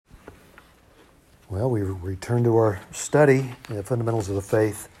Well, we return to our study in the fundamentals of the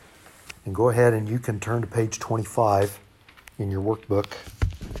faith, and go ahead and you can turn to page 25 in your workbook.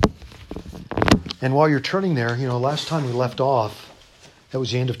 And while you're turning there, last time we left off, that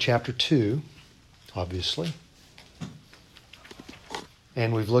was the end of chapter 2, obviously.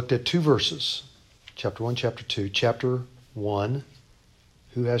 And we've looked at two verses, chapter 1, chapter 2. Chapter 1,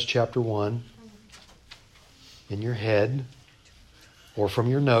 who has chapter 1 in your head or from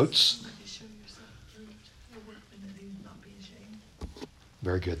your notes?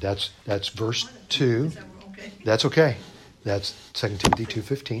 Very good. That's verse 2. That's okay. That's 2 Timothy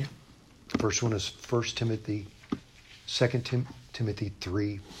 2:15. The first one is 1 Timothy, 2 Timothy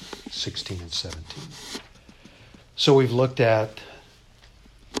 3:16 and 17. So we've looked at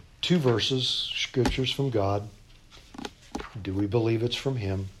two verses, scriptures from God. Do we believe it's from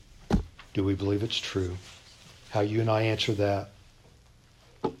Him? Do we believe it's true? How you and I answer that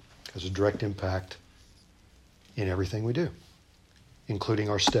has a direct impact in everything we do, including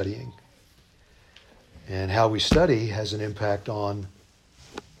our studying. And how we study has an impact on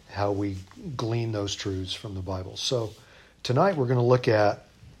how we glean those truths from the Bible. So tonight we're going to look at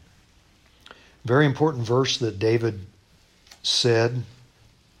a very important verse that David said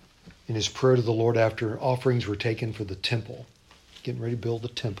in his prayer to the Lord after offerings were taken for the temple, getting ready to build the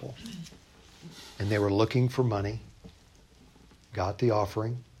temple. And they were looking for money, got the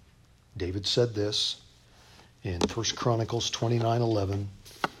offering. David said this in 1 Chronicles 29:11,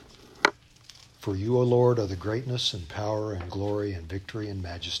 "For you, O Lord, are the greatness and power and glory and victory and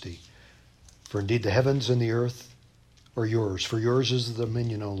majesty. For indeed the heavens and the earth are yours. For yours is the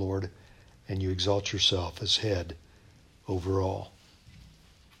dominion, O Lord, and you exalt yourself as head over all."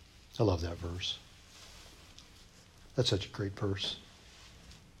 I love that verse. That's such a great verse.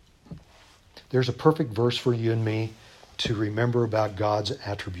 There's a perfect verse for you and me to remember about God's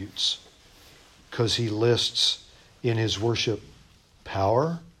attributes, because He lists in His worship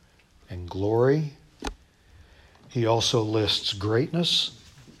power and glory. He also lists greatness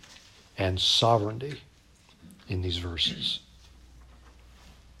and sovereignty in these verses.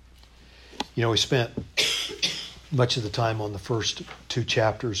 We spent much of the time on the first two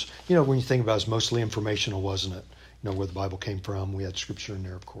chapters. When you think about it, it's mostly informational, wasn't it? Where the Bible came from. We had scripture in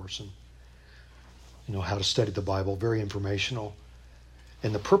there, of course, and how to study the Bible. Very informational.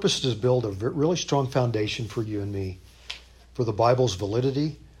 And the purpose is to build a really strong foundation for you and me, for the Bible's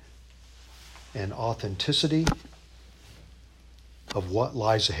validity and authenticity of what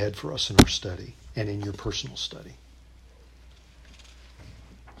lies ahead for us in our study and in your personal study.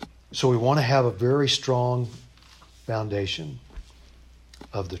 So we want to have a very strong foundation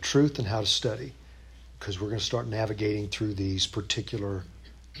of the truth and how to study, because we're going to start navigating through these particular,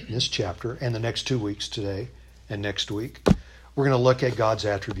 in this chapter and the next 2 weeks, today and next week. We're going to look at God's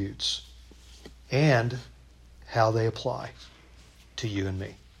attributes and how they apply to you and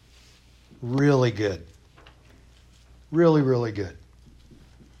me. Really good. Really, really good.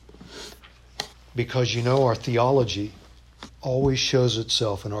 Because our theology always shows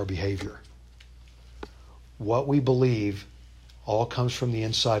itself in our behavior. What we believe all comes from the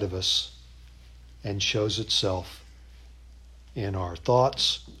inside of us and shows itself in our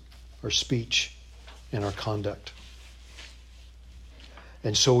thoughts, our speech, and our conduct.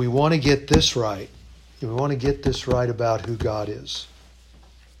 And so we want to get this right. We want to get this right about who God is.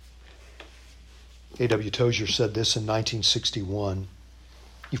 A.W. Tozier said this in 1961.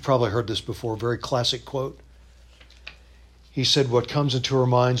 You've probably heard this before, very classic quote. He said, "What comes into our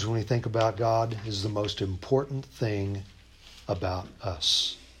minds when we think about God is the most important thing about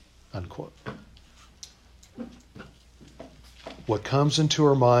us." Unquote. What comes into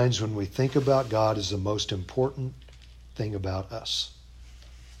our minds when we think about God is the most important thing about us.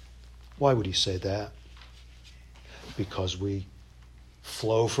 Why would he say that? Because we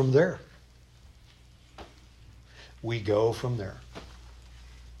flow from there. We go from there.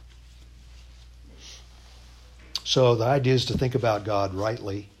 So the idea is to think about God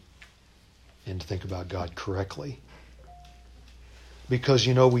rightly and to think about God correctly. Because,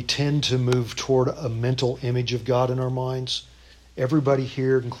 we tend to move toward a mental image of God in our minds. Everybody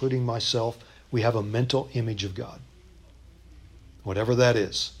here, including myself, we have a mental image of God. Whatever that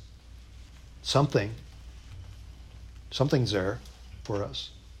is. Something's there for us.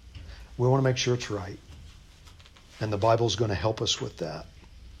 We want to make sure it's right. And the Bible's going to help us with that.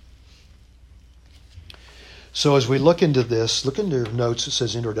 So as we look into this, look into your notes. It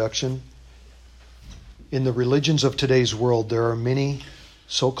says introduction. In the religions of today's world, there are many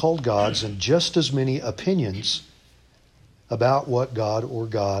so-called gods and just as many opinions about what God or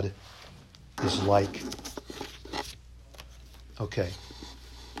God is like. Okay.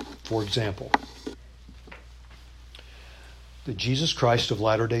 For example, The Jesus Christ of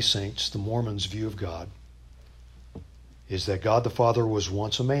Latter-day Saints, the Mormons' view of God, is that God the Father was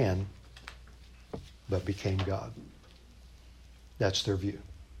once a man, but became God. That's their view.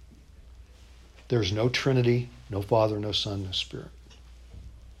 There's no Trinity, no Father, no Son, no Spirit.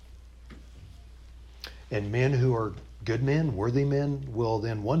 And men who are good men, worthy men, will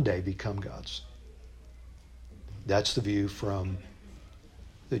then one day become gods. That's the view from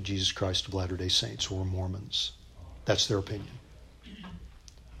the Jesus Christ of Latter-day Saints or Mormons. That's their opinion.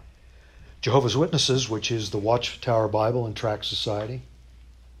 Jehovah's Witnesses, which is the Watchtower Bible and Tract Society,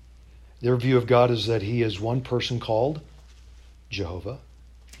 their view of God is that he is one person called Jehovah,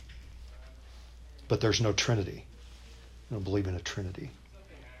 but there's no Trinity. They don't believe in a Trinity.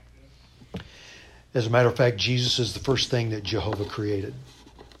 As a matter of fact, Jesus is the first thing that Jehovah created.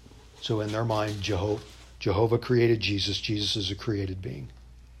 So in their mind, Jehovah created Jesus. Jesus is a created being.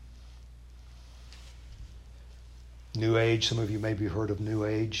 New Age, some of you maybe heard of New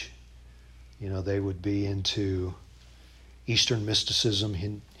Age. You know, they would be into Eastern mysticism,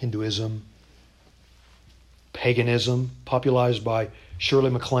 Hinduism, paganism, popularized by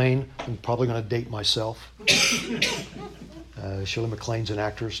Shirley MacLaine. I'm probably going to date myself. Shirley MacLaine's an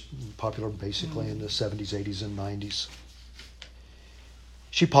actress, popular basically in the 70s, 80s, and 90s.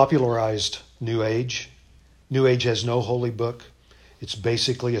 She popularized New Age. New Age has no holy book. It's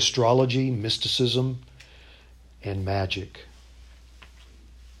basically astrology, mysticism, and magic.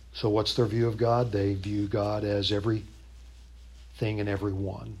 So what's their view of God? They view God as everything and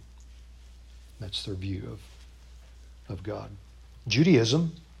everyone. That's their view of God.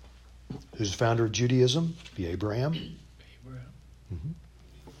 Judaism, who's the founder of Judaism? Be Abraham. Mm-hmm.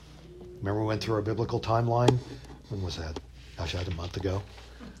 Remember we went through our biblical timeline? When was that? Gosh, I had a month ago.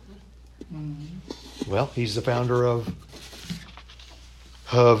 Mm-hmm. Well, he's the founder of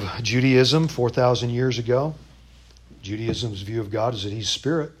Judaism 4,000 years ago. Judaism's view of God is that he's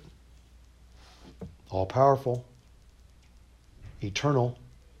spirit, all-powerful, eternal,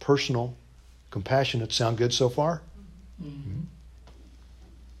 personal, compassionate. Sound good so far? Mm-hmm.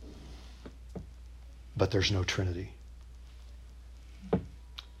 But there's no Trinity.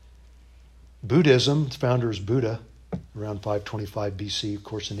 Buddhism, its founder is Buddha, around 525 BC, of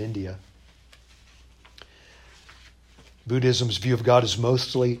course, in India. Buddhism's view of God is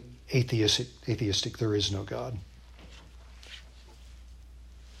mostly atheistic. There is no God.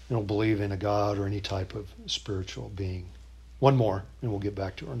 They don't believe in a God or any type of spiritual being. One more, and we'll get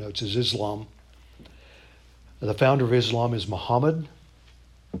back to our notes, is Islam. The founder of Islam is Muhammad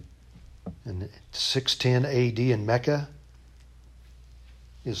in 610 AD in Mecca.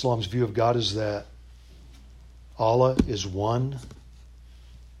 Islam's view of God is that Allah is one.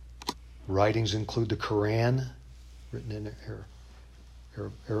 Writings include the Quran, written in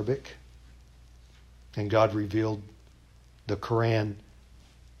Arabic. And God revealed the Quran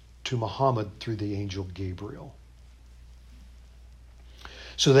to Muhammad through the angel Gabriel.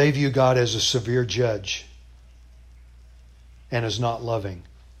 So they view God as a severe judge and as not loving,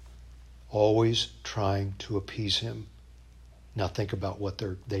 always trying to appease him. Now think about what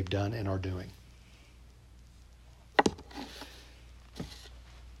they've done and are doing.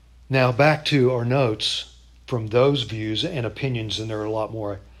 Now back to our notes from those views and opinions, and there are a lot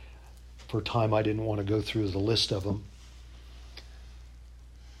more. For time, I didn't want to go through the list of them.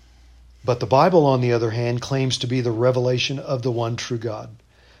 But the Bible, on the other hand, claims to be the revelation of the one true God.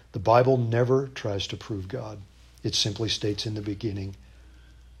 The Bible never tries to prove God. It simply states in the beginning,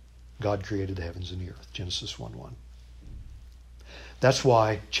 God created the heavens and the earth, Genesis 1:1. That's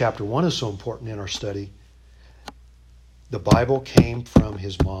why chapter 1 is so important in our study. The Bible came from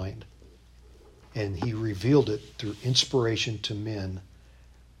his mind, and he revealed it through inspiration to men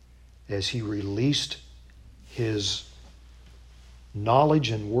as he released his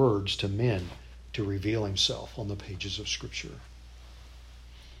knowledge and words to men to reveal himself on the pages of Scripture.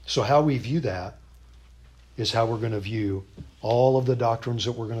 So how we view that is how we're going to view all of the doctrines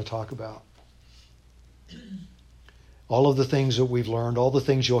that we're going to talk about. All of the things that we've learned, all the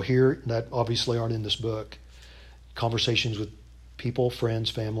things you'll hear that obviously aren't in this book. Conversations with people, friends,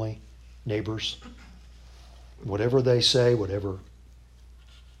 family, neighbors. Whatever they say, whatever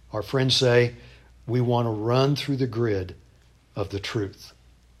our friends say, we want to run through the grid of the truth.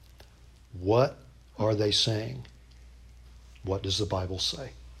 What are they saying? What does the Bible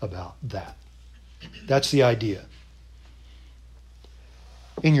say about that? That's the idea.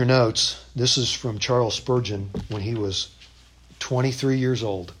 In your notes, this is from Charles Spurgeon when he was 23 years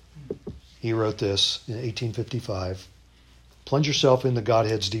old. He wrote this in 1855. Plunge yourself in the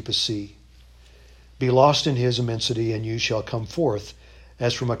Godhead's deepest sea. Be lost in his immensity, and you shall come forth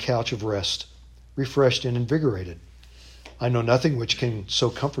as from a couch of rest, refreshed and invigorated, I know nothing which can so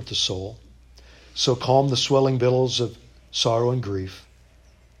comfort the soul, so calm the swelling billows of sorrow and grief,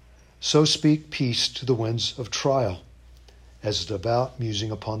 so speak peace to the winds of trial, as a devout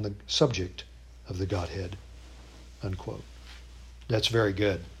musing upon the subject of the Godhead." Unquote. That's very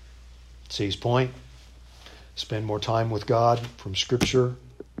good. See his point? Spend more time with God from Scripture.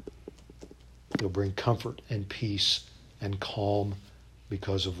 It'll bring comfort and peace and calm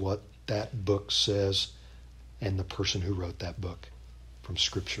because of what that book says and the person who wrote that book from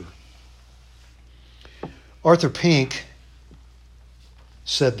Scripture. Arthur Pink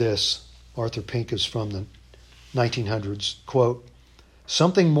said this. Arthur Pink is from the 1900s. Quote,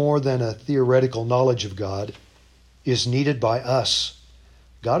 "Something more than a theoretical knowledge of God is needed by us.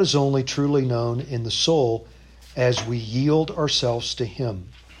 God is only truly known in the soul as we yield ourselves to Him,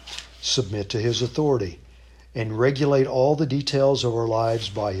 submit to His authority, and regulate all the details of our lives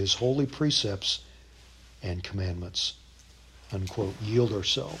by His holy precepts and commandments." Unquote. Yield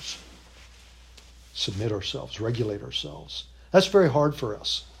ourselves, submit ourselves, regulate ourselves. That's very hard for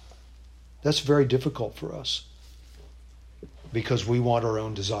us. That's very difficult for us because we want our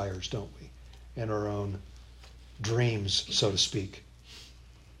own desires, don't we? And our own dreams, so to speak.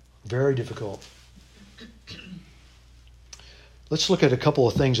 Very difficult. Let's look at a couple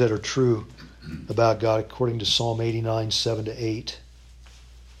of things that are true about God according to Psalm 89, 7 to 8.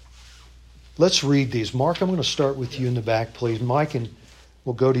 Let's read these. Mark, I'm going to start with you in the back, please. Mike, and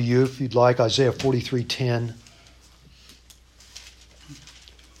we'll go to you if you'd like. Isaiah 43:10.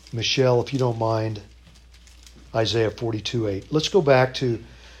 Michelle, if you don't mind, Isaiah 42:8. Let's go back to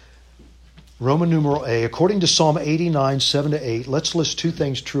Roman numeral A. According to Psalm 89, 7 to 8, let's list two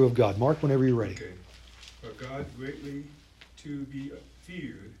things true of God. Mark, whenever you're ready. Okay. For God greatly to be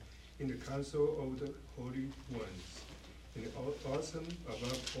feared in the council of the holy ones, and awesome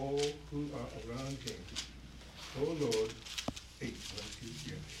above all who are around him. O Lord, 8, 1, 2,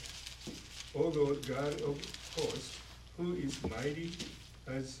 3. O Lord God of hosts, who is mighty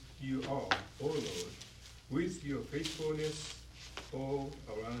as you are, O Lord, with your faithfulness all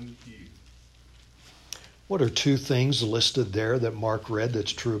around you. What are two things listed there that Mark read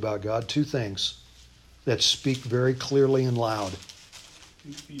that's true about God? Two things that speak very clearly and loud. To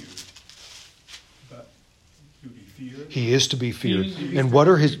be feared. But to be feared. He is to be feared. And what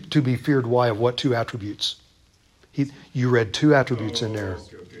are his to be feared? Why? Of what two attributes? You read two attributes in there.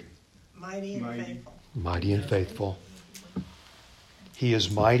 Okay. Mighty and faithful. Mighty and faithful. He is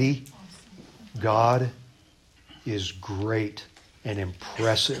mighty. God is great and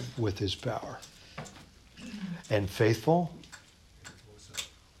impressive with his power. And faithful,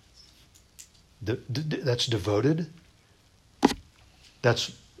 that's devoted,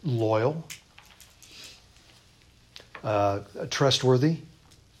 that's loyal, trustworthy.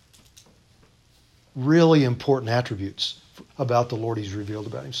 Really important attributes about the Lord he's revealed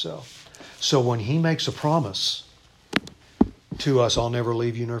about himself. So when he makes a promise to us, "I'll never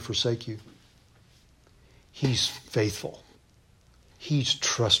leave you nor forsake you," he's faithful. He's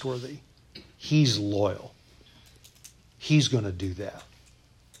trustworthy. He's loyal. He's going to do that.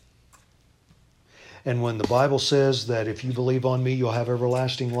 And when the Bible says that if you believe on me, you'll have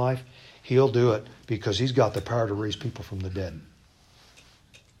everlasting life, he'll do it because he's got the power to raise people from the dead.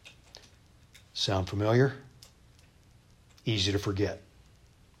 Sound familiar? Easy to forget.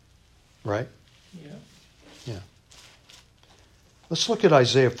 Right? Yeah. Yeah. Let's look at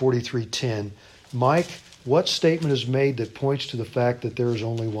Isaiah 43:10. Mike, what statement is made that points to the fact that there is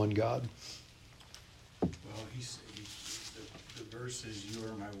only one God? Well, the verse is, "You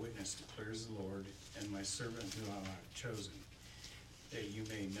are my witness, declares the Lord, and my servant whom I have chosen, that you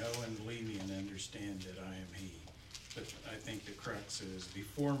may know and believe me and understand that I am he." But I think the crux is,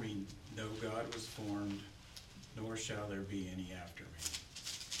 "Before me no God was formed, nor shall there be any after me."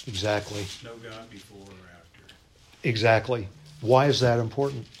 Exactly. No God before or after. Exactly. Why is that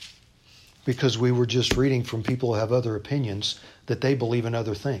important? Because we were just reading from people who have other opinions that they believe in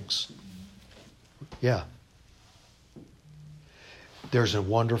other things. Yeah. There's a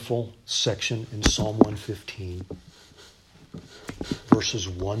wonderful section in Psalm 115, verses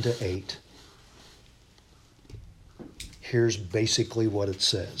 1 to 8. Here's basically what it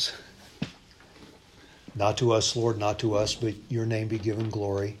says. "Not to us, Lord, not to us, but your name be given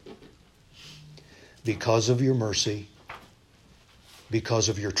glory. Because of your mercy, because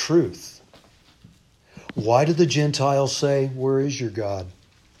of your truth. Why do the Gentiles say, 'Where is your God?'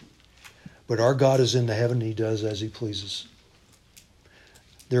 But our God is in the heaven, and he does as he pleases.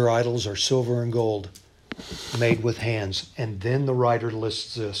 Their idols are silver and gold, made with hands." And then the writer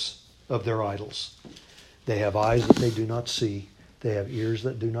lists this of their idols. "They have eyes that they do not see. They have ears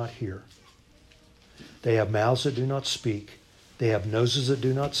that do not hear. They have mouths that do not speak. They have noses that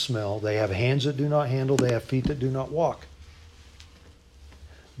do not smell. They have hands that do not handle. They have feet that do not walk.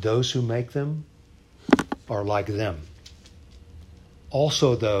 Those who make them are like them.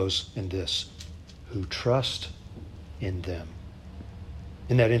 Also those in this who trust in them.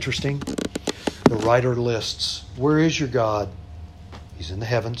 Isn't that interesting? The writer lists, where is your God? He's in the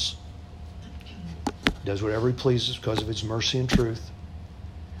heavens. He does whatever he pleases because of his mercy and truth.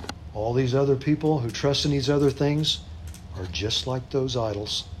 All these other people who trust in these other things are just like those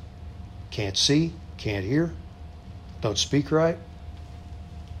idols. Can't see, can't hear, don't speak right.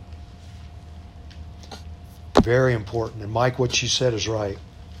 Very important. And Mike, what you said is right.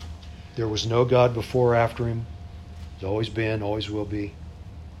 There was no God before or after him. There's always been, always will be.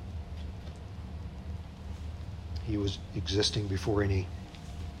 He was existing before any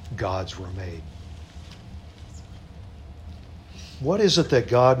gods were made. What is it that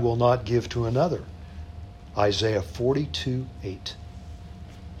God will not give to another? Isaiah 42:8.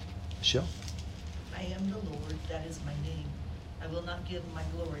 Michelle? I am the Lord, that is my name. I will not give my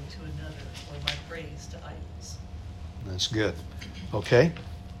glory to another or my praise to idols. That's good. Okay.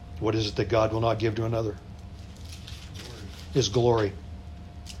 What is it that God will not give to another? His glory.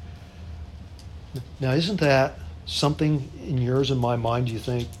 Now, isn't that something in yours and my mind you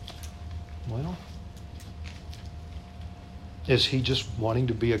think, well, is he just wanting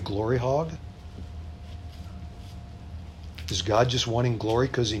to be a glory hog? Is God just wanting glory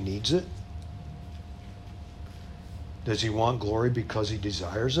because he needs it? Does he want glory because he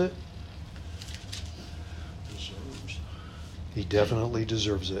desires it? Deserves. He definitely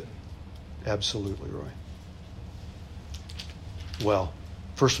deserves it. Absolutely right. Well,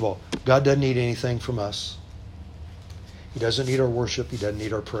 first of all, God doesn't need anything from us. He doesn't need our worship. He doesn't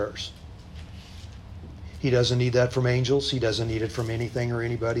need our prayers. He doesn't need that from angels. He doesn't need it from anything or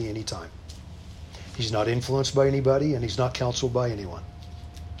anybody anytime. He's not influenced by anybody, and he's not counseled by anyone.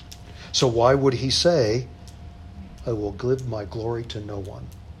 So why would he say, I will give my glory to no one?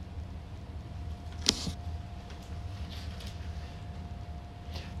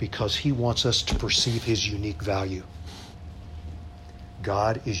 Because he wants us to perceive his unique value.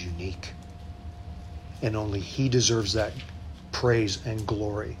 God is unique. And only he deserves that praise and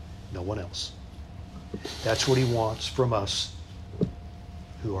glory, no one else. That's what he wants from us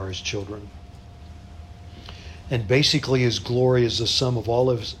who are his children. And basically his glory is the sum of all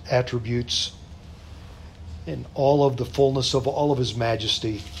of his attributes and all of the fullness of all of his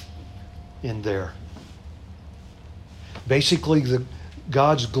majesty in there. Basically,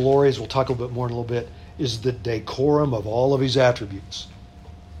 God's glory, as we'll talk a little bit more in a little bit, is the decorum of all of his attributes.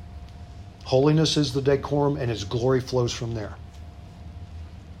 Holiness is the decorum, and his glory flows from there.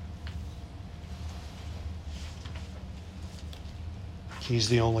 He's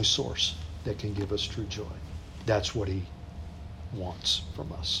the only source that can give us true joy. That's what he wants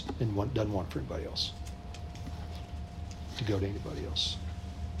from us and doesn't want for anybody else. To go to anybody else.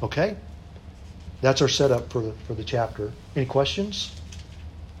 Okay? That's our setup for the chapter. Any questions?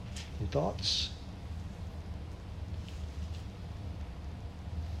 Any thoughts?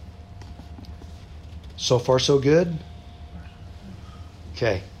 So far, so good?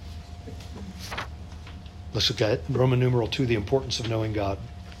 Okay. Let's look at Roman numeral 2, the importance of knowing God.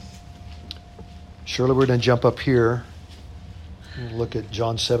 Surely we're going to jump up here and look at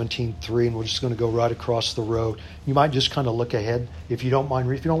John 17:3, and we're just going to go right across the road. You might just kind of look ahead. If you don't mind,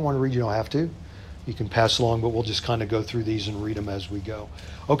 if you don't want to read, you don't have to. You can pass along, but we'll just kind of go through these and read them as we go.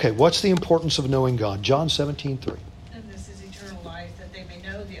 Okay, what's the importance of knowing God? John 17:3. And this is eternal life, that they may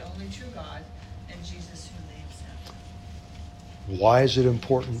know the only true God and Jesus whom they have sent. Why is it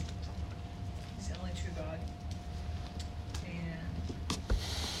important? He's the only true God. And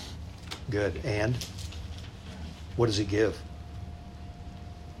Good. And what does he give?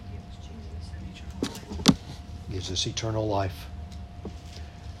 he gives Jesus an eternal life. Gives us eternal life.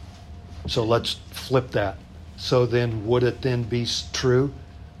 So let's flip that. So then would it then be true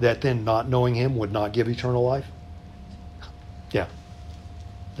that then not knowing him would not give eternal life? Yeah.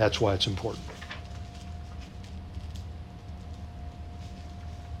 That's why it's important.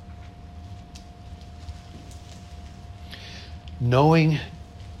 Knowing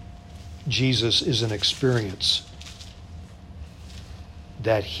Jesus is an experience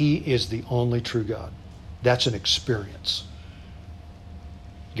that he is the only true God. That's an experience.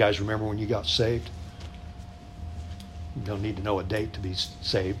 You guys remember when you got saved? You don't need to know a date to be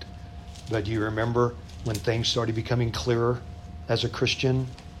saved. But do you remember when things started becoming clearer as a Christian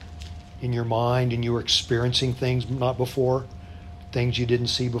in your mind and you were experiencing things not before? Things you didn't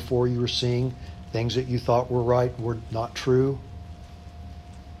see before you were seeing? Things that you thought were right were not true?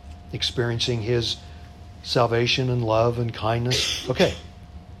 Experiencing his salvation and love and kindness. Okay,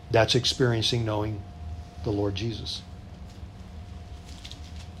 that's experiencing knowing the Lord Jesus.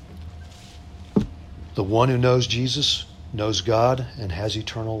 The one who knows Jesus knows God and has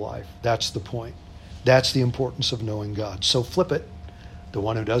eternal life. That's the point. That's the importance of knowing God. So flip it. The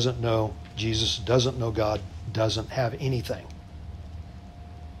one who doesn't know Jesus, doesn't know God, doesn't have anything,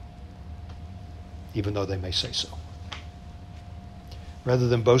 even though they may say so. Rather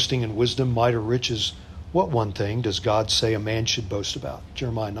than boasting in wisdom, might, or riches, what one thing does God say a man should boast about?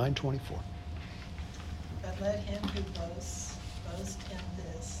 Jeremiah 9:24. But let him who boasts, boast in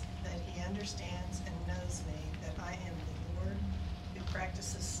this, that he understands and knows me, that I am the Lord, who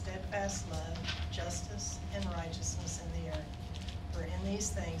practices steadfast love, justice, and righteousness in the earth. For in these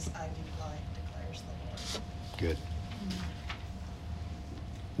things I delight, declares the Lord. Good.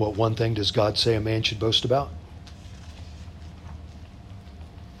 What one thing does God say a man should boast about?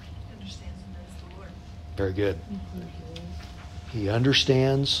 Understands and knows the Lord. Very good. He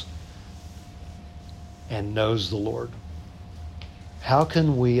understands and knows the Lord. How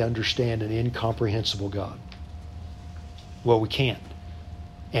can we understand an incomprehensible God? Well, we can't.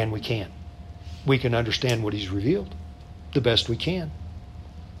 And we can't. We can understand what he's revealed the best we can.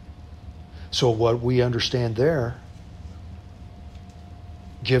 So what we understand there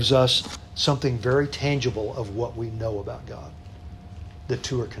gives us something very tangible of what we know about God. The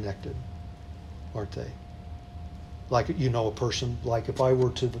two are connected, aren't they? Like, you know, a person, like if I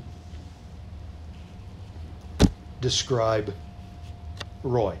were to describe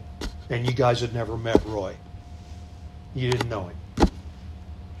Roy, and you guys had never met Roy, you didn't know him,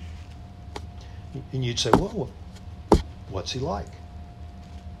 and you'd say, well, what's he like?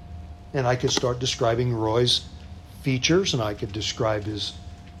 And I could start describing Roy's features, and I could describe his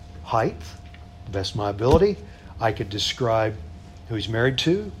height, the best of my ability. I could describe who he's married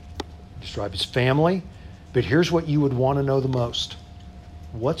to, describe his family. But here's what you would want to know the most.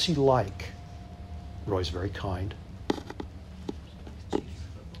 What's he like? Roy's very kind.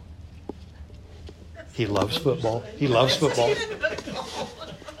 He loves football. He loves football.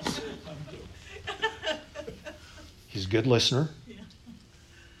 He's a good listener.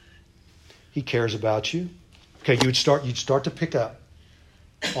 He cares about you. Okay, you'd start to pick up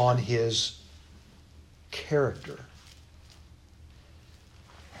on his character.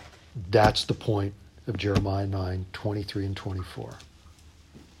 That's the point of Jeremiah 9:23 and 24.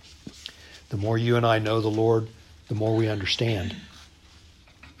 The more you and I know the Lord, the more we understand.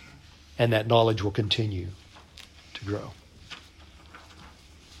 And that knowledge will continue to grow.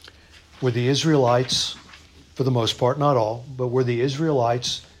 Were the Israelites, for the most part, not all, but were the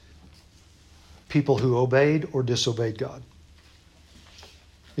Israelites people who obeyed or disobeyed God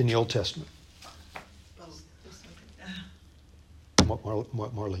in the Old Testament? What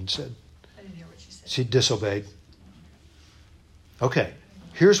Marlene said. I didn't hear what she said. She disobeyed. Okay,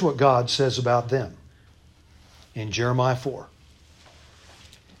 here's what God says about them in Jeremiah 4.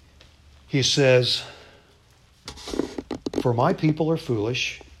 He says, "For my people are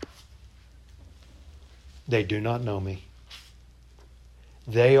foolish. They do not know me.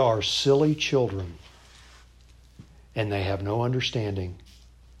 They are silly children, and they have no understanding.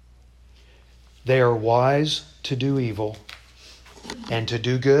 They are wise to do evil, and to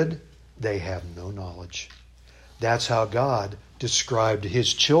do good, they have no knowledge." That's how God described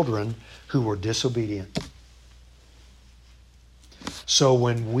his children who were disobedient. So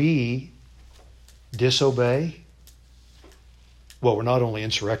when we disobey, well, we're not only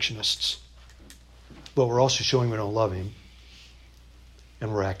insurrectionists, but we're also showing we don't love him,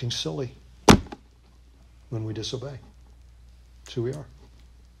 and we're acting silly when we disobey. That's who we are.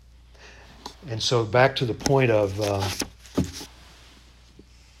 And so back to the point of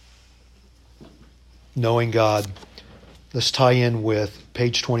knowing God, let's tie in with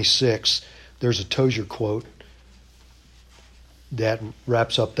page 26. There's a Tozer quote that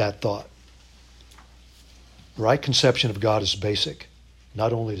wraps up that thought. The right conception of God is basic,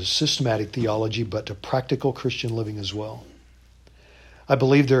 not only to systematic theology, but to practical Christian living as well. I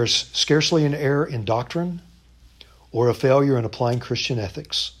believe there is scarcely an error in doctrine or a failure in applying Christian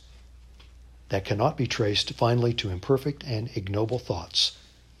ethics that cannot be traced finally to imperfect and ignoble thoughts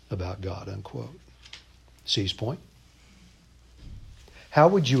about God, unquote. See his point? How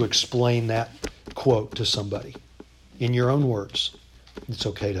would you explain that quote to somebody in your own words? It's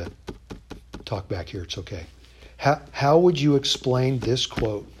okay to talk back here. It's okay. How would you explain this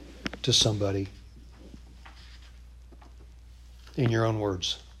quote to somebody in your own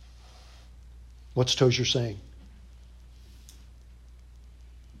words? What's Tozer saying?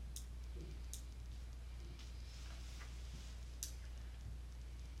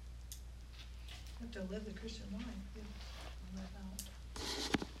 have to live the Christian life. You live out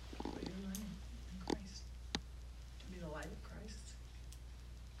what you're learning in Christ. To be the light of Christ.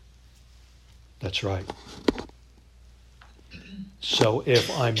 That's right. So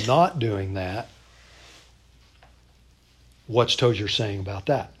if I'm not doing that, what's Tozer saying about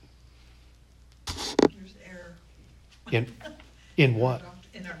that? There's error. In what?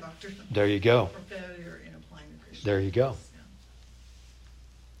 In our doctrine. There you go. Or failure in applying the Christian. There you go.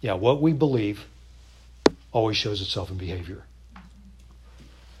 Yeah. Yeah, what we believe always shows itself in behavior.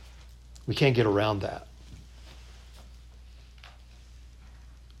 We can't get around that.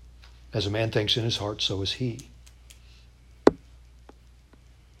 As a man thinks in his heart, so is he.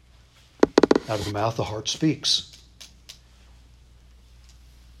 Out of the mouth, the heart speaks.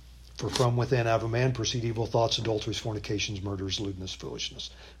 For from within, out of a man, proceed evil thoughts, adulteries, fornications, murders, lewdness,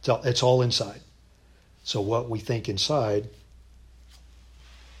 foolishness. It's all inside. So what we think inside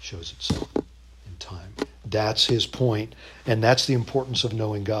shows itself in time. That's his point, and that's the importance of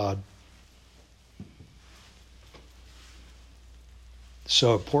knowing God.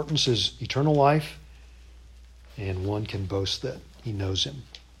 So importance is eternal life, and one can boast that he knows him.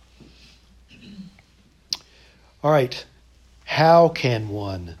 All right, how can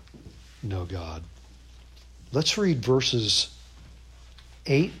one know God? Let's read verses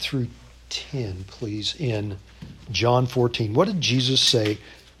 8 through 10, please, in John 14. What did Jesus say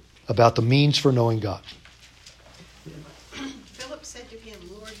about the means for knowing God? Philip said to him,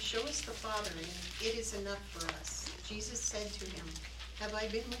 Lord, show us the Father, and it is enough for us. Jesus said to him, have I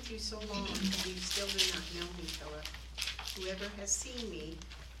been with you so long, and you still do not know me, Philip? Whoever has seen me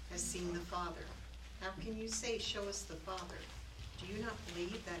has seen the Father. How can you say, show us the Father? Do you not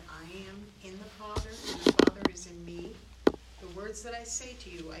believe that I am in the Father, and the Father is in me? The words that I say to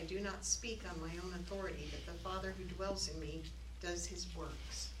you, I do not speak on my own authority, but the Father who dwells in me does his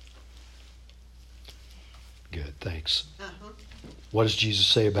works. Good, thanks. Uh-huh. What does Jesus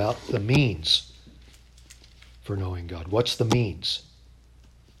say about the means for knowing God? What's the means?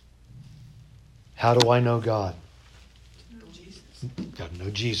 How do I know God? No, Jesus. Got to know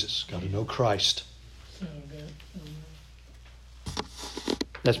Jesus. Got to know Christ.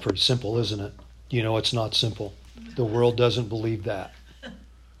 That's pretty simple, isn't it? You know it's not simple. The world doesn't believe that.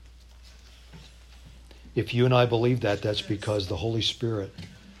 If you and I believe that, that's because the Holy Spirit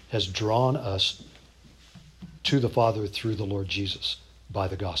has drawn us to the Father through the Lord Jesus by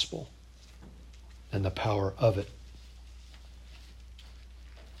the gospel and the power of it.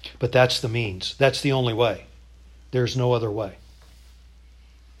 But that's the means. That's the only way. There's no other way.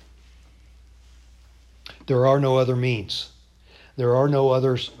 There are no other means. There are no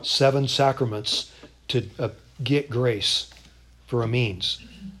other 7 sacraments to get grace for a means.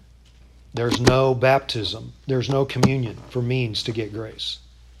 There's no baptism. There's no communion for means to get grace.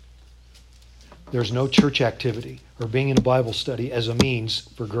 There's no church activity or being in a Bible study as a means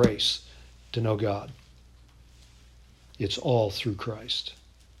for grace to know God. It's all through Christ.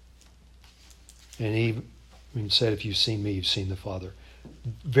 And he even said, if you've seen me, you've seen the Father.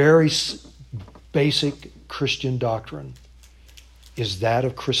 Very basic Christian doctrine is that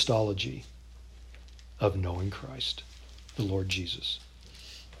of Christology, of knowing Christ, the Lord Jesus.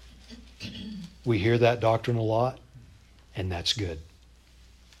 We hear that doctrine a lot, and that's good.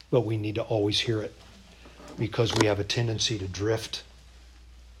 But we need to always hear it because we have a tendency to drift.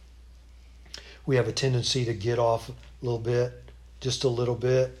 We have a tendency to get off a little bit, just a little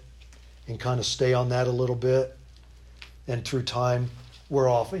bit, and kind of stay on that a little bit. And through time, we're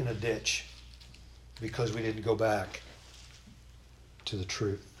off in a ditch because we didn't go back to the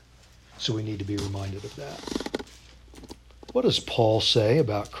truth. So we need to be reminded of that. What does Paul say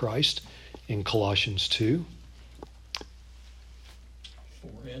about Christ in Colossians 2?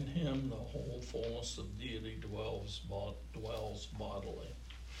 For in him the whole fullness of deity dwells bodily.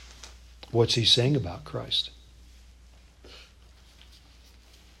 What's he saying about Christ?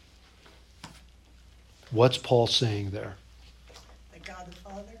 What's Paul saying there? That God the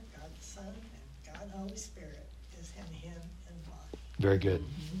Father, God the Son, and God the Holy Spirit is in him and body. Very good.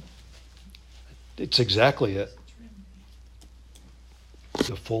 It's exactly it.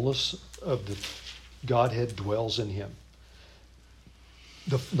 The fullness of the Godhead dwells in him.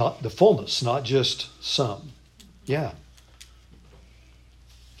 Not the fullness, not just some. Yeah.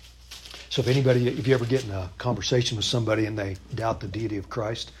 So if you ever get in a conversation with somebody and they doubt the deity of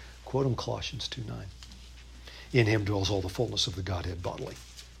Christ, quote them Colossians 2:9. In him dwells all the fullness of the Godhead bodily.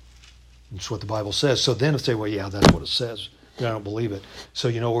 That's what the Bible says. So then if they say, well, yeah, that's what it says. I don't believe it. So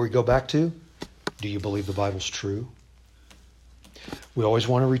you know where we go back to? Do you believe the Bible's true? We always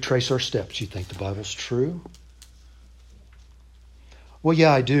want to retrace our steps. You think the Bible's true? Well,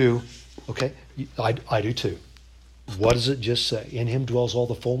 yeah, I do. Okay. I do too. What does it just say? In him dwells all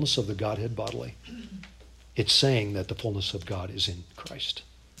the fullness of the Godhead bodily. It's saying that the fullness of God is in Christ.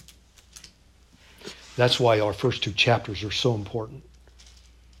 That's why our first two chapters are so important.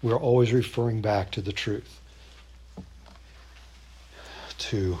 We're always referring back to the truth,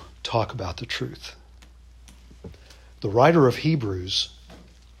 to talk about the truth. The writer of Hebrews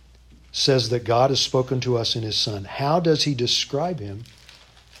says that God has spoken to us in his Son. How does he describe him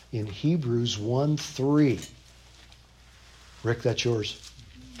in Hebrews 1:3? Rick, that's yours.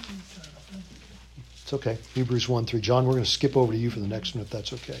 It's okay. Hebrews 1:3. John, we're going to skip over to you for the next one if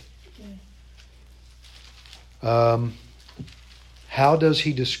that's okay. How does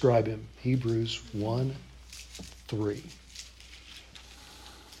he describe him? Hebrews 1:3.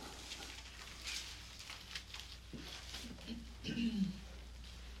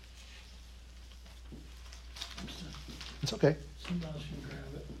 It's okay. Somebody should grab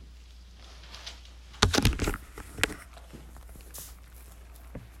it.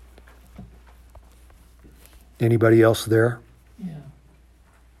 Anybody else there? Yeah.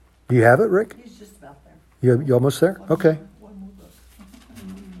 Do you have it, Rick? He's just about there. You almost there? Okay. One more book.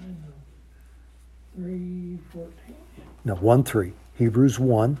 3:14. No, 1:3. Hebrews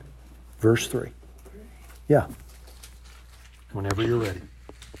 1, verse 3. Yeah. Whenever you're ready.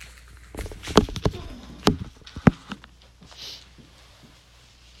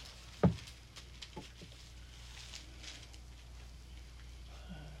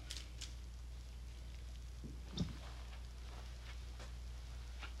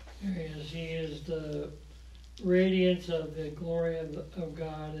 There he is. He is the radiance of the glory of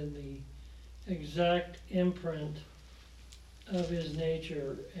God and the exact imprint of his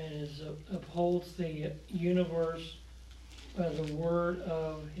nature, and upholds the universe by the word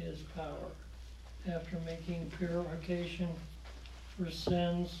of his power. After making purification for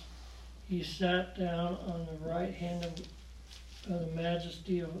sins, he sat down on the right hand of the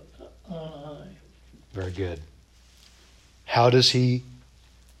majesty of on high. Very good. How does he,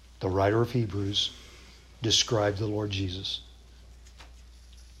 the writer of Hebrews, describe the Lord Jesus?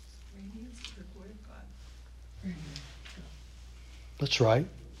 Radiance of the glory of God. That's right.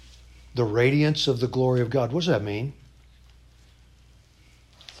 The radiance of the glory of God. What does that mean?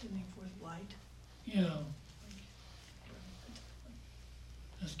 Sending forth light. Yeah.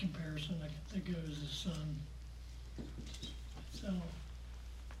 As comparison, I can think of as the sun. So,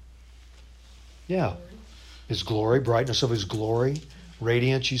 Yeah. His glory, brightness of his glory,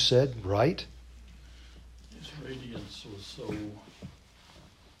 radiance, you said, right? His radiance was so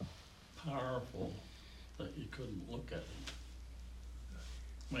powerful that you couldn't look at him.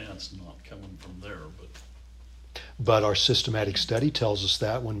 I mean, that's not coming from there, But our systematic study tells us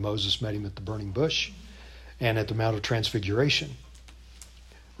that when Moses met him at the burning bush and at the Mount of Transfiguration.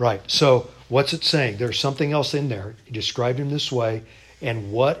 Right. So what's it saying? There's something else in there. He described him this way.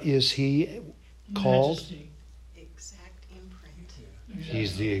 And what is he called? majesty. Exact imprint.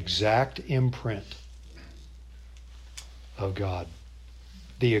 He's the exact imprint of God.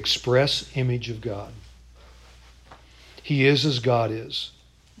 The express image of God. He is as God is.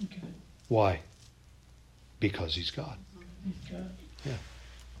 Okay. Why? Because he's God. He's got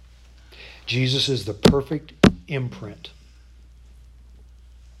Jesus is the perfect imprint.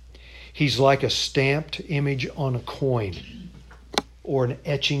 He's like a stamped image on a coin or an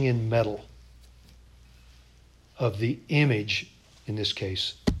etching in metal of the image, in this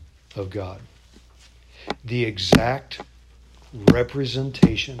case, of God. The exact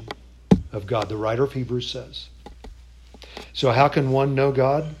representation of God, the writer of Hebrews says. So how can one know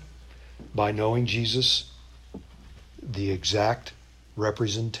God? By knowing Jesus, the exact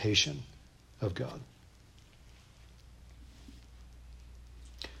representation of God.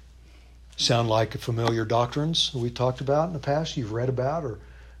 Sound like familiar doctrines we talked about in the past, you've read about or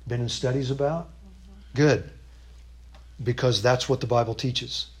been in studies about? Good. Because that's what the Bible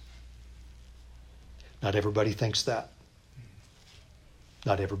teaches. Not everybody thinks that.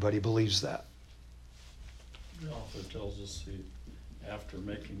 Not everybody believes that. the author tells us he, after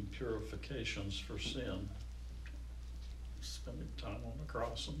making purifications for sin, spending time on the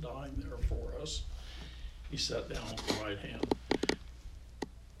cross and dying there for us, he sat down at the right hand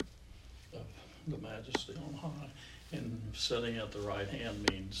of the majesty on high. And sitting at the right hand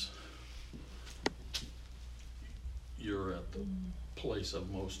means you're at the place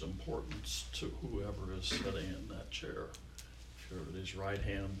of most importance to whoever is sitting in that chair. If you're at his right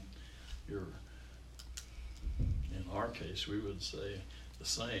hand, you're, in our case, we would say the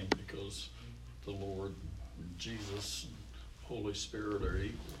same, because the Lord, Jesus, and Holy Spirit are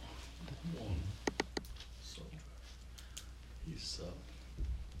equal, one. So he's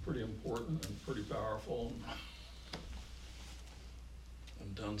pretty important and pretty powerful,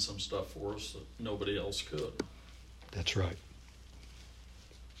 and done some stuff for us that nobody else could. That's right.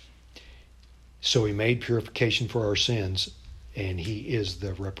 So he made purification for our sins, and he is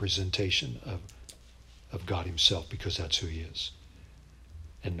the representation of God himself, because that's who he is.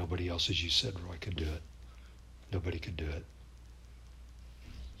 And nobody else, as you said, Roy, could do it. Nobody could do it.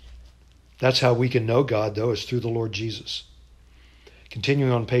 That's how we can know God, though, is through the Lord Jesus.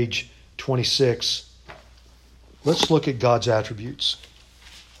 Continuing on page 26, let's look at God's attributes.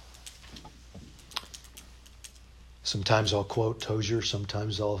 Sometimes I'll quote Tozer,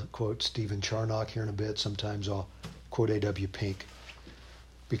 sometimes I'll quote Stephen Charnock here in a bit, sometimes I'll quote A.W. Pink,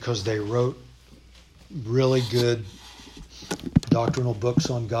 because they wrote really good doctrinal books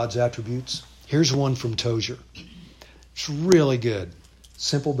on God's attributes. Here's one from Tozer. It's really good,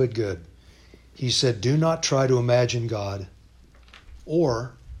 simple but good. He said, "Do not try to imagine God,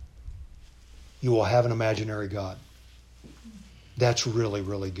 or you will have an imaginary God." That's really,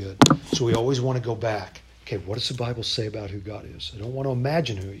 really good. So we always want to go back. Okay, what does the Bible say about who God is? I don't want to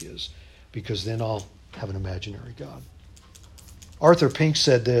imagine who he is, because then I'll have an imaginary God. Arthur Pink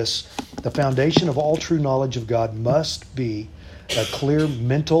said this: "The foundation of all true knowledge of God must be a clear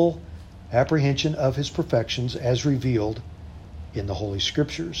mental apprehension of his perfections as revealed in the Holy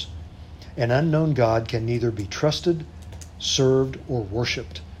Scriptures. An unknown God can neither be trusted, served, or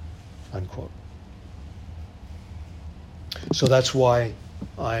worshipped." Unquote. So that's why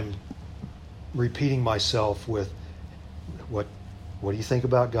I'm repeating myself with what do you think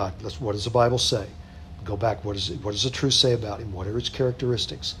about God? What does the Bible say? Go back. What does the truth say about him? What are its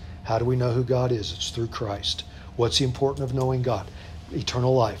characteristics? How do we know who God is? It's through Christ. What's the importance of knowing God?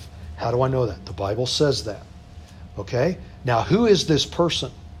 Eternal life. How do I know that? The Bible says that. Okay? Now, who is this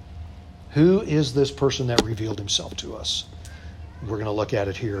person? Who is this person that revealed himself to us? We're going to look at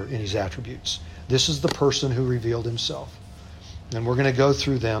it here in his attributes. This is the person who revealed himself. And we're going to go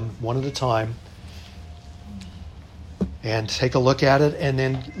through them one at a time and take a look at it, and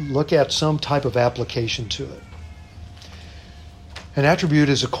then look at some type of application to it. An attribute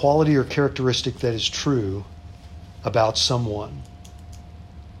is a quality or characteristic that is true about someone.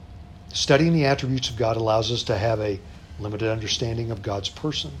 Studying the attributes of God allows us to have a limited understanding of God's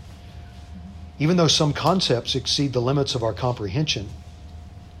person. Even though some concepts exceed the limits of our comprehension,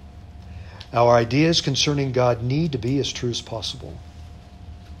 our ideas concerning God need to be as true as possible.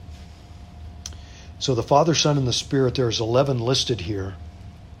 So the Father, Son, and the Spirit, there's 11 listed here,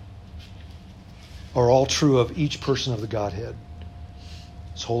 are all true of each person of the Godhead.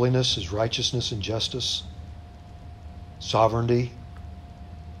 His holiness, his righteousness and justice, sovereignty,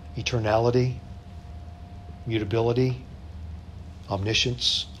 eternality, mutability,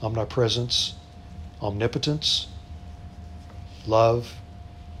 omniscience, omnipresence, omnipotence, love,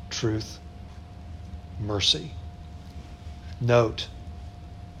 truth, mercy. Note,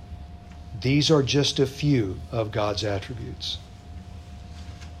 these are just a few of God's attributes.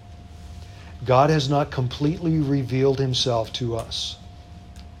 God has not completely revealed himself to us.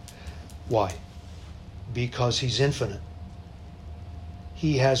 Why? Because he's infinite.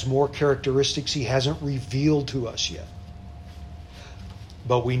 He has more characteristics he hasn't revealed to us yet.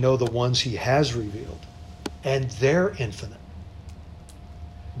 But we know the ones he has revealed, and they're infinite.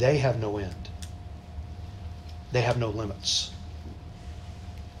 They have no end. They have no limits.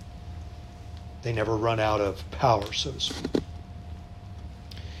 They never run out of power, so to speak.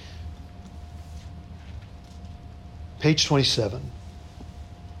 Page 27.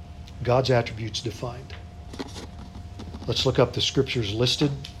 God's attributes defined. Let's look up the scriptures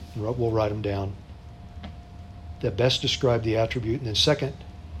listed. We'll write them down that best describe the attribute. And then second,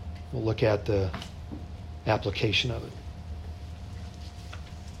 we'll look at the application of it.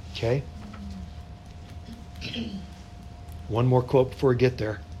 Okay? One more quote before we get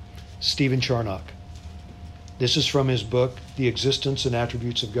there. Stephen Charnock. This is from his book, The Existence and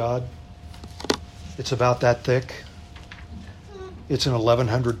Attributes of God. It's about that thick. It's an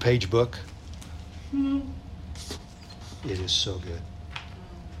 1,100-page book. It is so good.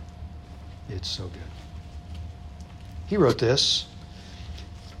 It's so good. He wrote this,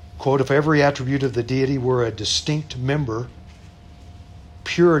 quote, "If every attribute of the deity were a distinct member,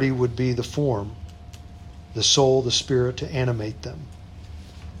 purity would be the form, the soul, the spirit to animate them.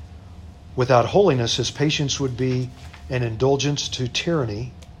 Without holiness, his patience would be an indulgence to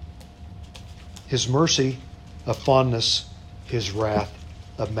tyranny, his mercy a fondness, his wrath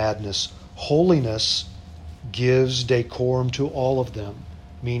a madness. Holiness gives decorum to all of them,"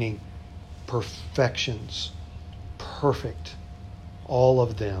 meaning perfections, perfect, all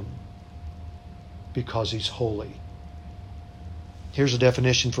of them, because he's holy. Here's a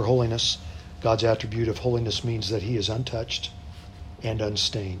definition for holiness. God's attribute of holiness means that he is untouched and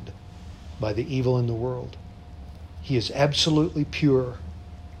unstained by the evil in the world. He is absolutely pure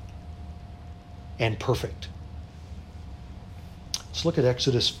and perfect. Let's look at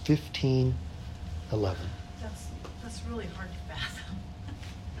Exodus 15:11. That's really hard to fathom.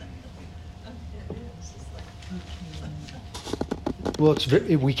 It is. It's like, Well,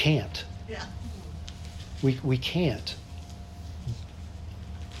 we can't. yeah. We can't.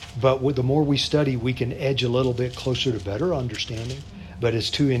 But the more we study, we can edge a little bit closer to better understanding. But it's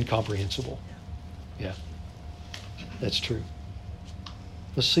too incomprehensible. Yeah, that's true.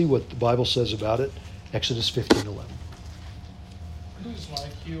 Let's see what the Bible says about it. Exodus 15:11. Who is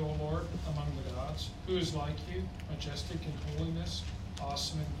like you, O Lord, among the gods? Who is like you, majestic in holiness,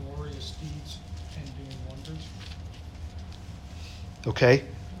 awesome in glorious deeds, and doing wonders? Okay.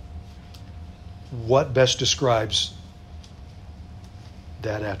 What best describes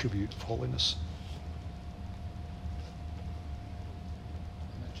that attribute of holiness?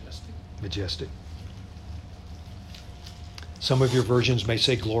 Majestic. Majestic. Some of your versions may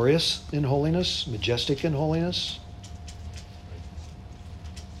say glorious in holiness, majestic in holiness.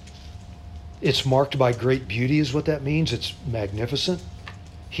 It's marked by great beauty is what that means. It's magnificent.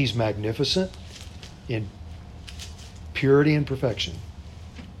 He's magnificent in purity and perfection.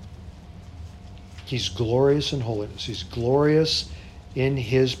 He's glorious in holiness. He's glorious in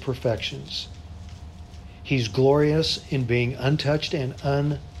his perfections. He's glorious in being untouched and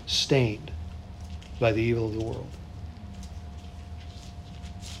unstained by the evil of the world.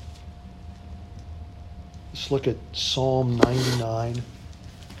 Let's look at Psalm 99,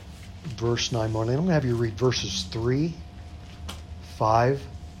 verse 9. Marlene, I'm going to have you read verses 3, 5,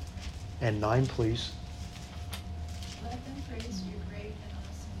 and 9, please. Let them praise your great and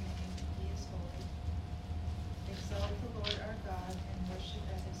awesome name. He is holy. Exalt the Lord our God and worship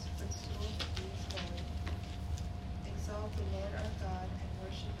at his footstool. He is holy. Exalt the Lord our God and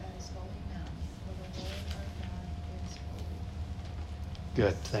worship at his holy mountain. For the Lord our God is holy.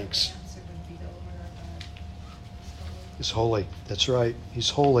 Good, thanks. The answer would be the Lord our God is holy. He's holy. That's right. He's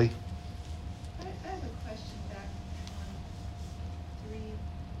holy. I have a question back on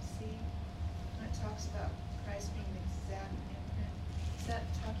 3C. When it talks about Christ being the exact imprint, is that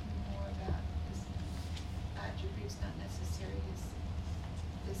talking more about his attributes, not necessarily his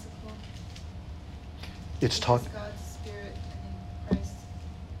physical? It's Because talk. God's spirit and then Christ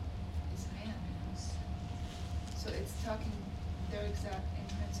is man, So it's talking their exact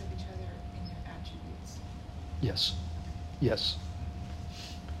imprints of each other in their attributes. Yes. Yes.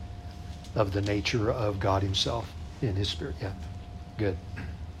 Of the nature of God himself in his spirit. Yeah. Good.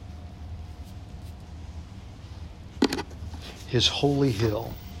 His holy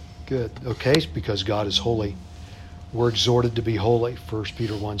hill. Good. Okay, because God is holy. We're exhorted to be holy. 1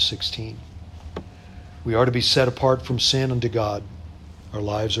 Peter 1:16. We are to be set apart from sin unto God. Our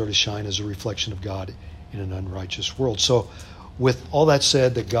lives are to shine as a reflection of God in an unrighteous world. So with all that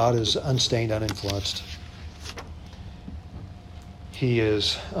said, that God is unstained, uninfluenced. He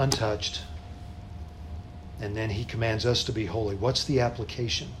is untouched. And then he commands us to be holy. What's the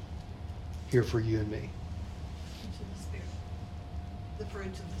application here for you and me? Fruits of the Spirit. The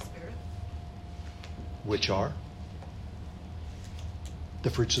fruits of the Spirit. Which are?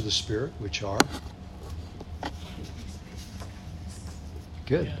 The fruits of the Spirit, which are?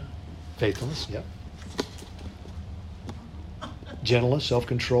 Good. Yeah. Faithfulness, yep. Gentleness,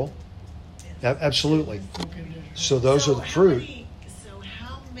 self-control. Absolutely. So those are the fruit. So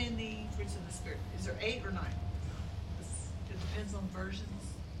how many fruits of the Spirit? Is there 8 or 9? It depends on versions.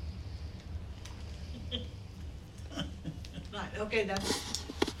 9. Okay, that's,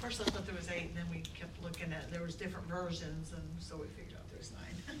 first I thought there was 8, and then we kept looking at, there was different versions, and so we figured out there's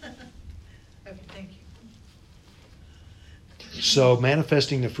 9. Okay, thank you. So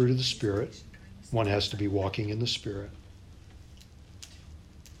manifesting the fruit of the Spirit, one has to be walking in the Spirit.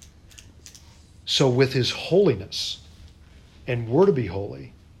 So with his holiness, and we're to be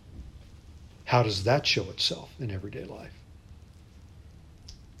holy, how does that show itself in everyday life?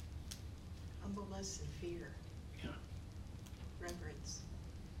 Humbleness and fear. Yeah. Reverence.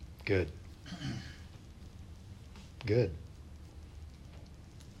 Good. Good.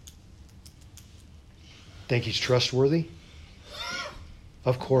 Think he's trustworthy?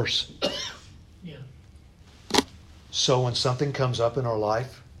 Of course. Yeah. So when something comes up in our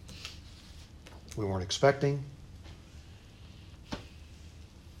life we weren't expecting,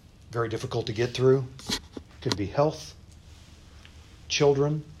 very difficult to get through, could be health,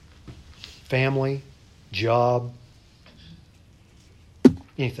 children, family, job,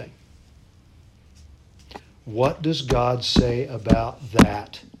 anything. What does God say about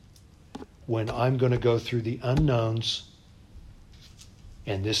that when I'm going to go through the unknowns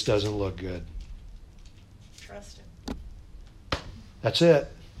and this doesn't look good? Trust him. That's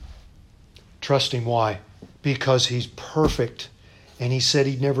it. Trust him. Why? Because he's perfect. And he said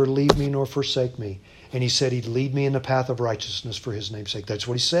he'd never leave me nor forsake me. And he said he'd lead me in the path of righteousness for his name's sake. That's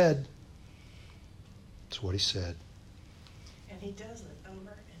what he said. That's what he said. And he does it over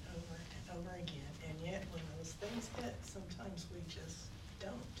and over and over again. And yet when those things hit, sometimes we just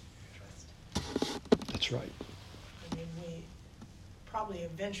don't trust him. That's right. I mean, we probably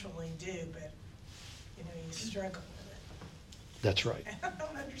eventually do, but, you know, you struggle with it. That's right. I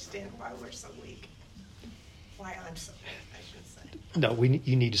don't understand why we're so weak. Why I'm so weak, I should say. No,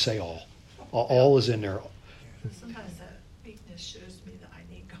 you need to say all. All is in there. Sometimes that weakness shows me that I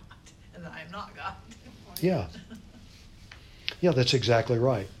need God and that I'm not God. Yeah. Yeah, that's exactly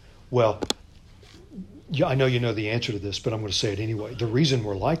right. Well, yeah, I know you know the answer to this, but I'm going to say it anyway. The reason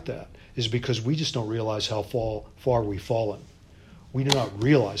we're like that is because we just don't realize how far we've fallen. We do not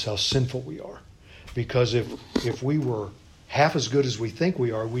realize how sinful we are. Because if we were half as good as we think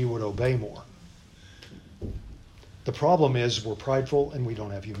we are, we would obey more. The problem is we're prideful and we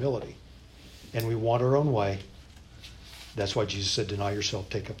don't have humility. And we want our own way. That's why Jesus said, deny yourself,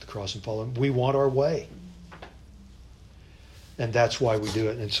 take up the cross and follow him. We want our way. And that's why we do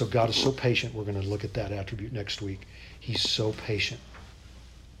it. And so God is so patient. We're going to look at that attribute next week. He's so patient.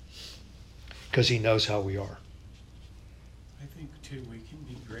 Because he knows how we are. I think, too, we can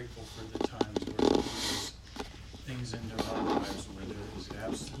be grateful for the times where there's things into our lives where there is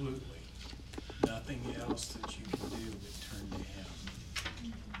absolutely nothing else that you can do but turn to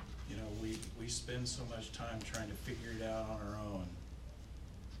him. You know, we spend so much time trying to figure it out on our own,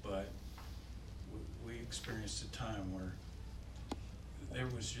 but we experienced a time where there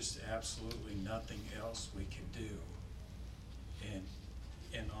was just absolutely nothing else we could do.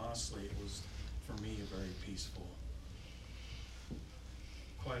 And honestly, it was, for me, a very peaceful,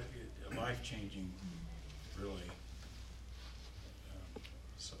 quite a life-changing, really.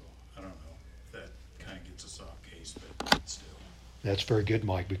 So, I don't know if that kind of gets us off case, but still. That's very good,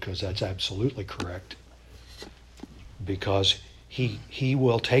 Mike, because that's absolutely correct. Because he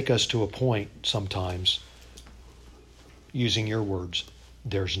will take us to a point sometimes, using your words,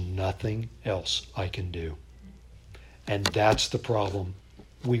 there's nothing else I can do. And that's the problem.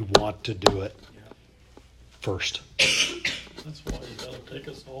 We want to do it first. That's why he's got to take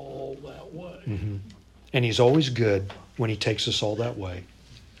us all that way. Mm-hmm. And he's always good when he takes us all that way.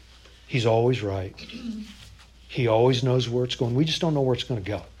 He's always right. He always knows where it's going. We just don't know where it's going to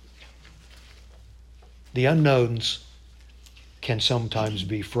go. The unknowns can sometimes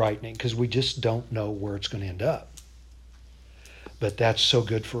be frightening because we just don't know where it's going to end up. But that's so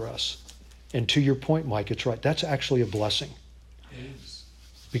good for us. And to your point, Mike, it's right. That's actually a blessing. It is.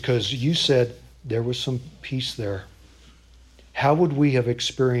 Because you said there was some peace there. How would we have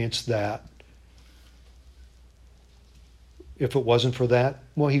experienced that if it wasn't for that?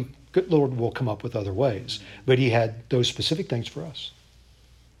 Well, good Lord will come up with other ways. But he had those specific things for us.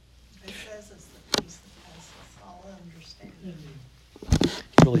 It says it's the peace that passes all understanding.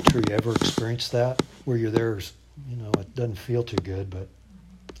 Really true. You ever experienced that? Where you're there, you know, it doesn't feel too good, but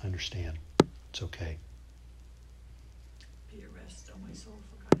I understand. It's okay. Be at rest, O my soul,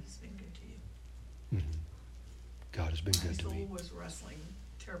 for God has been good to you. Mm-hmm. God has been good to me. My soul was wrestling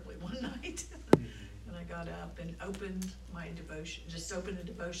terribly one night. And I got up and opened my devotion, just opened a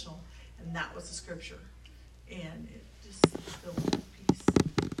devotional, and that was the scripture. And it just filled me with peace.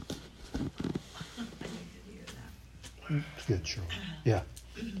 I needed to hear that. It's good, Shirley. Yeah.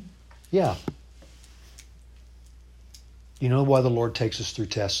 Yeah. You know why the Lord takes us through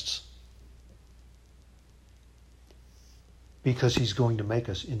tests? Because he's going to make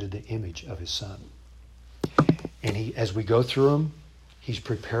us into the image of his Son. And as we go through them, he's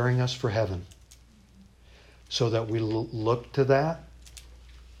preparing us for heaven. So that we look to that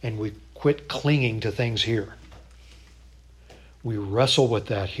and we quit clinging to things here. We wrestle with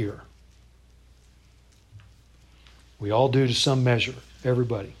that here. We all do to some measure,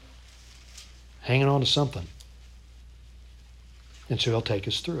 everybody. Hanging on to something. And so he'll take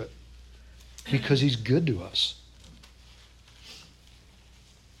us through it. Because he's good to us.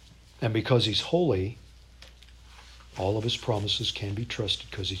 And because he's holy, all of his promises can be trusted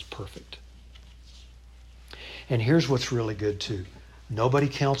because he's perfect. And here's what's really good too. Nobody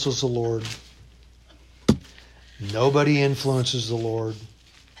counsels the Lord. Nobody influences the Lord.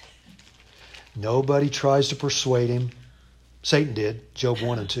 Nobody tries to persuade him. Satan did, Job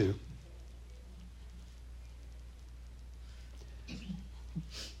 1 and 2.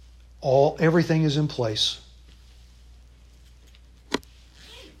 Everything is in place.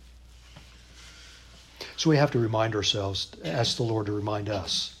 So we have to remind ourselves, ask the Lord to remind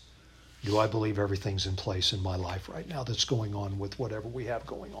us, do I believe everything's in place in my life right now that's going on with whatever we have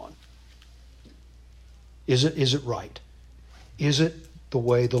going on? Is it right? Is it the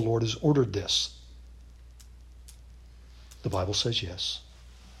way the Lord has ordered this? The Bible says yes.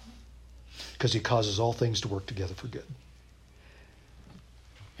 Because he causes all things to work together for good.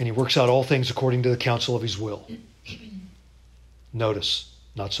 And he works out all things according to the counsel of his will. Notice,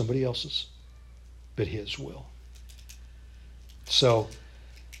 not somebody else's, but his will. So,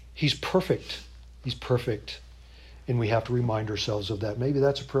 he's perfect. He's perfect. And we have to remind ourselves of that. Maybe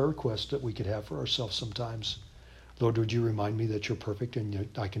that's a prayer request that we could have for ourselves sometimes. Lord, would you remind me that you're perfect and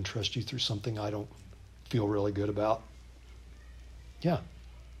I can trust you through something I don't feel really good about? Yeah.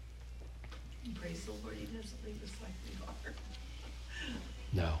 Praise the Lord, he doesn't leave us like we are.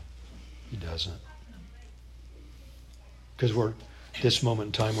 No, he doesn't. Because we're, this moment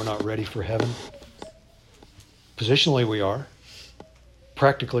in time, we're not ready for heaven. Positionally we are.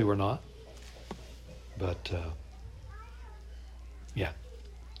 Practically we're not. But, yeah,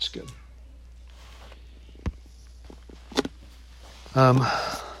 it's good. Time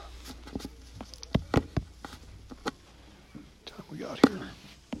we got here.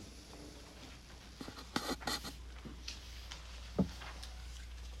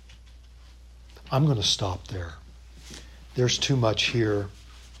 I'm going to stop there. There's too much here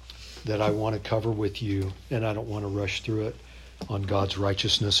that I want to cover with you, and I don't want to rush through it on God's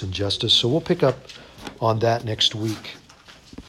righteousness and justice. So we'll pick up on that next week.